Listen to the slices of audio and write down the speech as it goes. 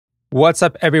What's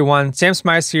up everyone, Sam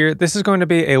Smyers here. This is going to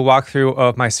be a walkthrough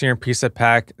of my Serum preset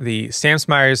pack, the Sam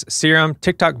Smyers Serum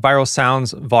TikTok Viral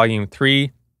Sounds Volume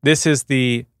 3. This is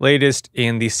the latest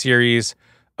in the series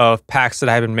of packs that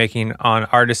I've been making on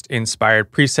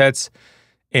artist-inspired presets.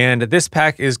 And this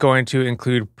pack is going to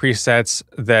include presets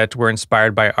that were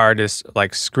inspired by artists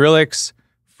like Skrillex,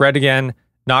 Fred again,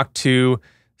 Knock2,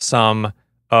 some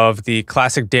of the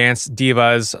classic dance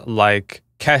divas like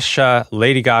Kesha,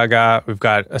 Lady Gaga. We've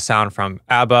got a sound from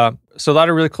ABBA. So a lot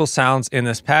of really cool sounds in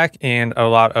this pack and a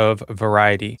lot of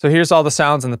variety. So here's all the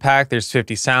sounds in the pack. There's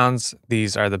 50 sounds.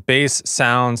 These are the bass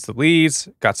sounds, the leads,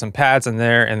 got some pads in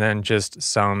there, and then just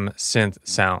some synth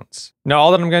sounds. Now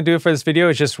all that I'm going to do for this video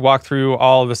is just walk through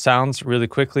all of the sounds really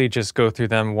quickly, just go through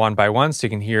them one by one so you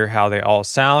can hear how they all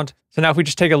sound. So now if we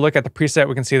just take a look at the preset,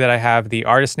 we can see that I have the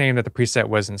artist name that the preset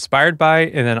was inspired by,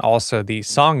 and then also the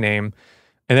song name.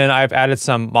 And then I've added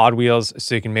some mod wheels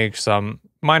so you can make some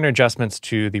minor adjustments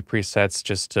to the presets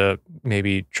just to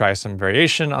maybe try some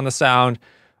variation on the sound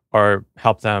or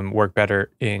help them work better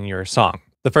in your song.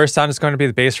 The first sound is going to be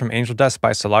the bass from Angel Dust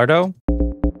by Solardo.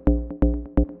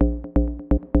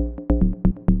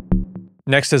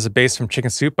 Next is a bass from Chicken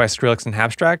Soup by Skrillex and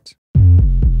Abstract.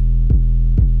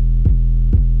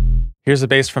 Here's a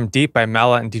bass from Deep by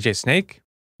Mala and DJ Snake.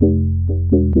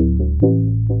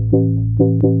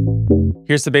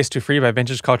 Here's the bass to Free by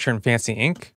Vintage Culture and Fancy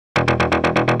Ink. And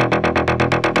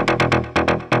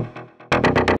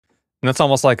that's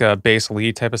almost like a bass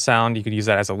lead type of sound. You could use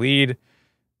that as a lead,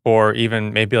 or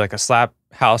even maybe like a slap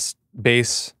house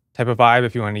bass type of vibe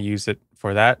if you want to use it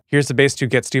for that. Here's the bass to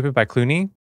Get Stupid by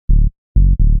Clooney.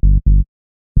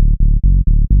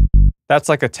 That's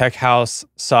like a tech house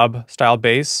sub style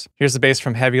bass. Here's the bass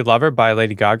from Heavy Lover by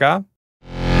Lady Gaga.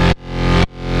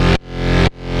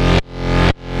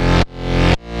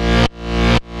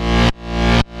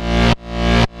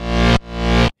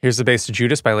 Here's the bass to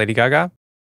Judas by Lady Gaga.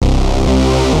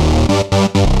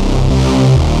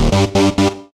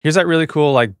 Here's that really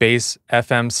cool like bass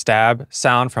FM stab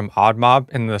sound from Odd Mob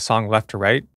in the song Left to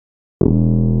Right.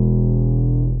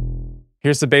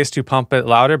 Here's the bass to Pump It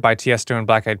Louder by Tiesto and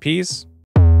Black Eyed Peas.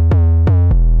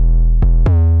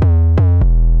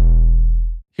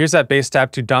 Here's that bass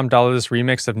stab to Dumb Dollars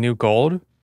remix of New Gold.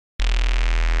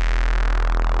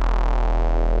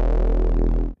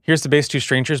 Here's the bass to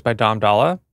Strangers by Dom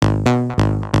Dalla.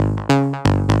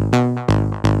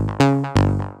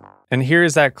 And here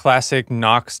is that classic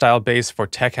knock style bass for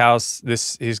tech house.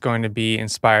 This is going to be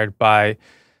inspired by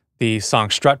the song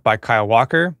Strut by Kyle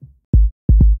Walker.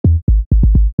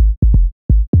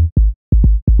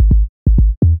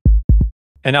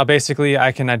 And now basically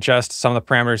I can adjust some of the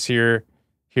parameters here.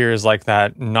 Here is like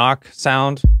that knock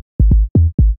sound.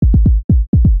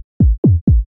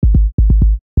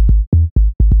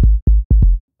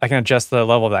 I can adjust the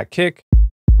level of that kick.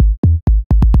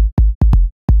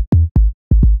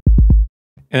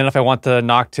 And then if I want the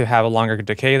knock to have a longer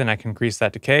decay, then I can increase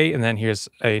that decay. And then here's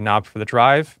a knob for the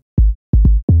drive.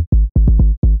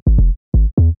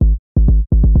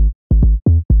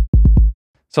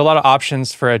 So a lot of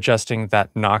options for adjusting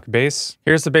that knock bass.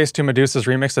 Here's the bass to Medusa's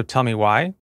remix of Tell Me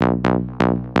Why.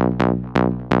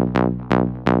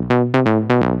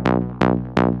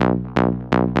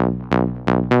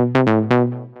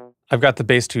 I've got the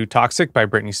bass to Toxic by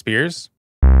Britney Spears.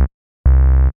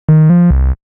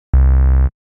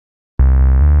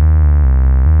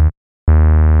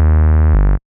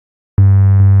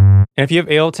 And if you have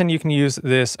Ableton, you can use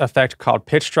this effect called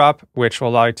Pitch Drop, which will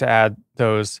allow you to add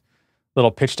those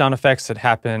little pitch down effects that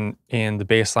happen in the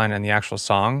bass line and the actual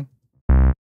song.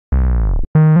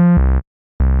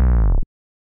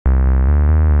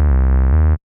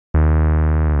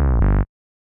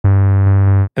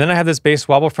 And then I have this bass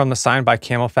wobble from The Sign by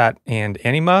Camel Fat and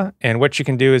Anima. And what you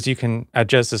can do is you can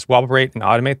adjust this wobble rate and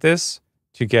automate this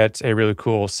to get a really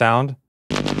cool sound.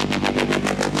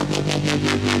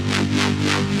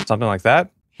 Something like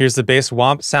that. Here's the bass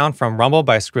womp sound from Rumble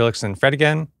by Skrillex and Fred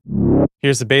again.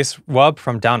 Here's the bass wub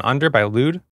from Down Under by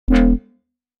Lude.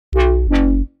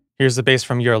 Here's the bass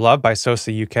from Your Love by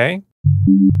Sosa UK.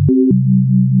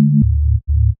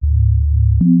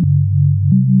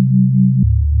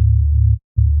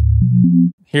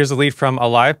 Here's the lead from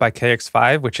Alive by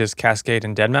KX5, which is Cascade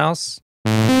and Deadmau5.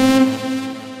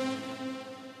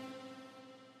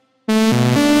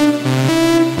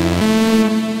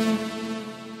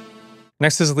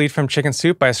 Next is a lead from Chicken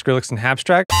Soup by Skrillex and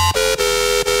Abstract.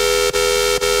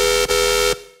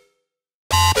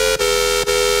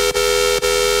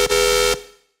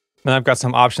 Then I've got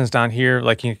some options down here,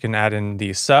 like you can add in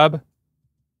the sub.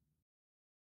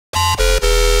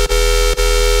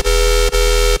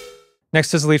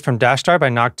 Next is a lead from Dash Star by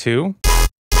Knock2.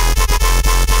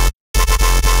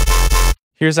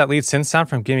 Here's that lead synth sound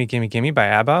from Gimme Gimme Gimme by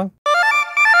ABBA.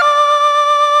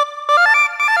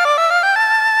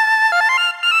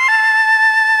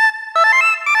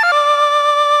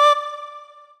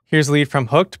 Here's a lead from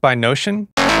Hooked by Notion.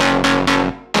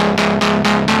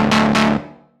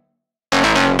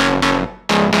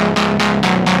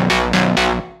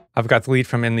 I've got the lead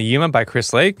from In the Yuma by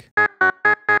Chris Lake.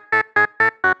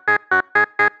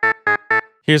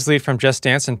 Here's the lead from Just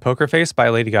Dance and Poker Face by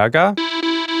Lady Gaga.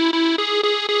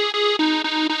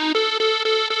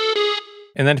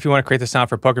 And then if you want to create the sound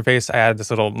for Poker Face, I added this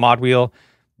little mod wheel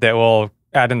that will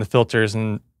add in the filters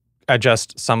and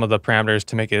adjust some of the parameters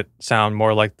to make it sound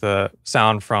more like the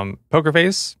sound from Poker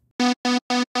Face.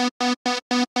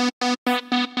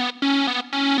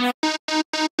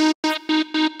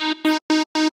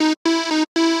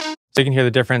 So you can hear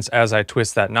the difference as I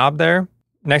twist that knob there.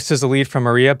 Next is a lead from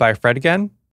Maria by Fred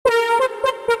Again.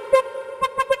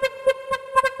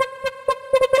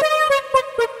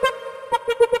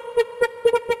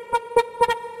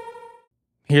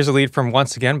 Here's a lead from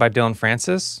Once Again by Dylan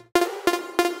Francis.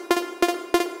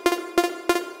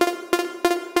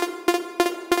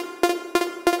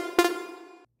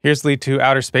 Here's the lead to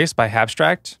Outer Space by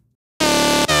Abstract.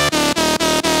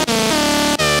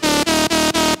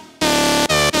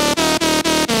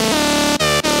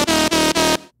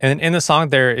 And in the song,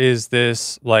 there is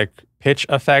this like pitch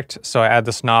effect. So I add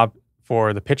this knob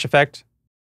for the pitch effect.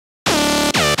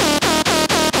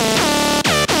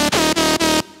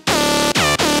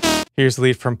 Here's the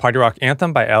lead from Party Rock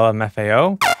Anthem by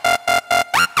LMFAO.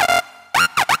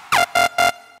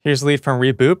 Here's the lead from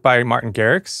Reboot by Martin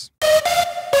Garrix.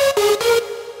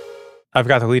 I've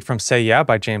got the lead from Say Yeah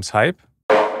by James Hype.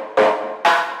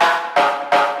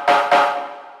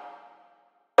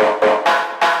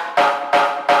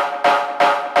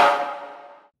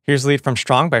 Here's the lead from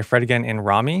Strong by Fred Again and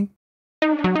Rami.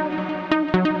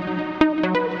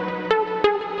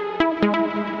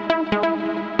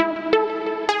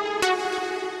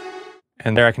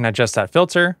 And there I can adjust that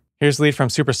filter. Here's the lead from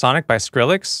Supersonic by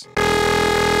Skrillex.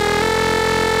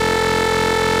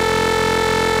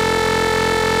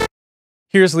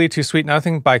 Here's the lead to Sweet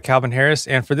Nothing by Calvin Harris.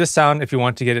 And for this sound, if you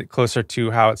want to get it closer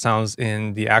to how it sounds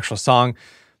in the actual song,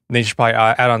 then you should probably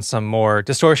add on some more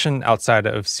distortion outside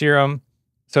of Serum.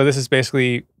 So this is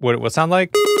basically what it would sound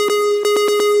like.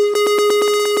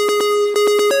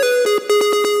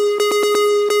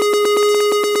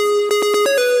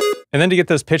 And then to get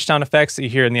those pitch down effects that you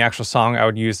hear in the actual song, I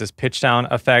would use this pitch down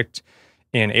effect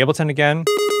in Ableton again.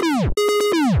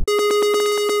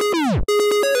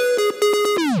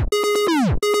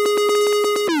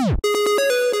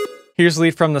 Here's the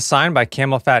lead from The Sign by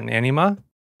Camel Fat and Anima.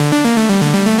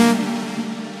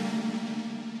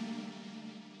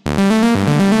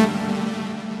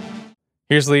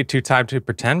 Here's the lead to Time to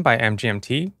Pretend by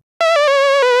MGMT.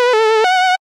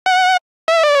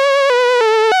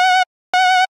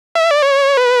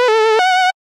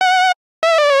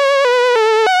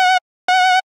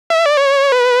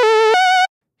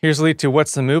 Here's the lead to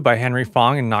What's the Move by Henry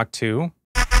Fong and Knock2.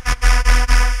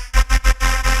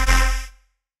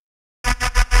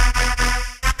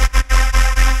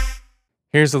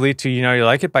 Here's the lead to You Know You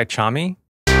Like It by Chami.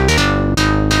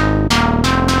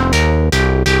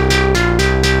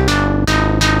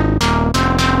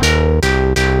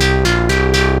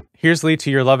 Here's the lead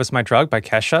to Your Love Is My Drug by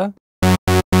Kesha.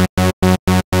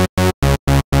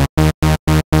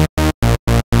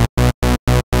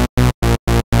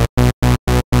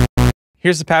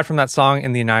 Here's the pad from that song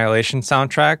in the Annihilation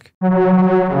soundtrack.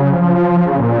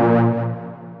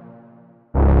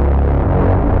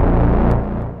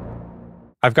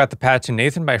 I've got the pad to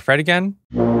Nathan by Fred Again.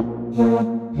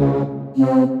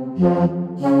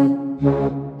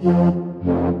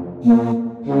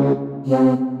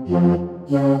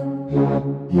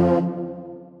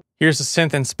 Here's a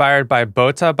synth inspired by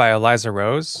Bota by Eliza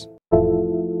Rose.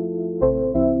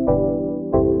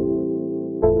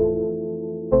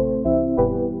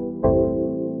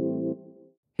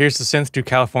 Here's the synth to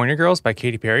California Girls by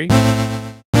Katy Perry.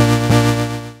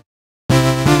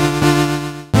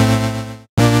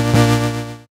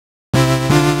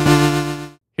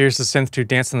 Here's the synth to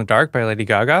Dance in the Dark by Lady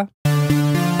Gaga.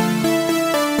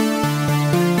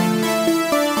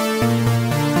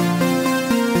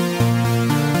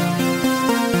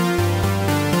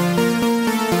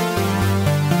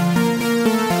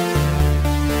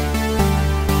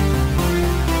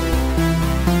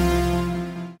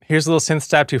 Here's a little synth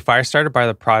stab to Firestarter by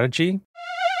The Prodigy.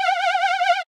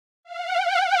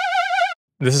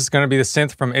 This is going to be the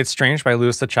synth from It's Strange by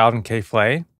Louis the Child and K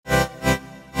Flay.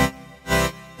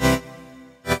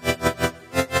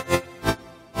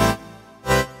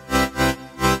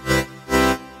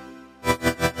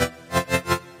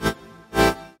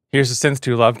 Here's the synth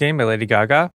to Love Game by Lady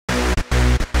Gaga.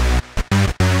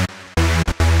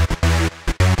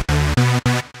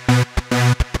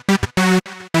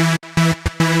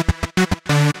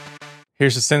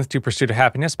 Here's the synth to Pursuit of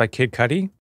Happiness by Kid Cudi.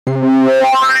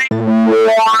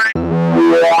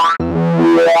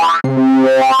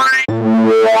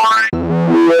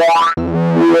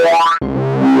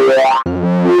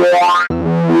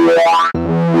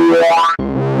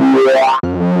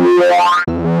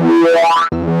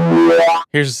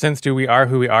 Here's the synth to We Are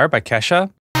Who We Are by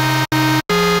Kesha.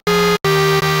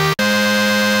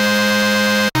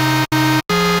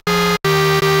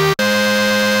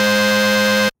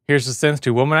 Here's the synth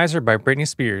to Womanizer by Britney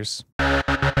Spears.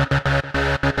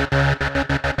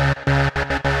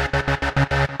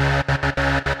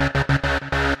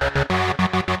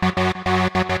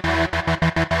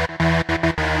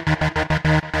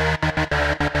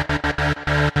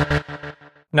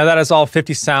 Now that is all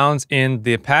 50 sounds in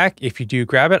the pack. If you do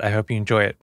grab it, I hope you enjoy it.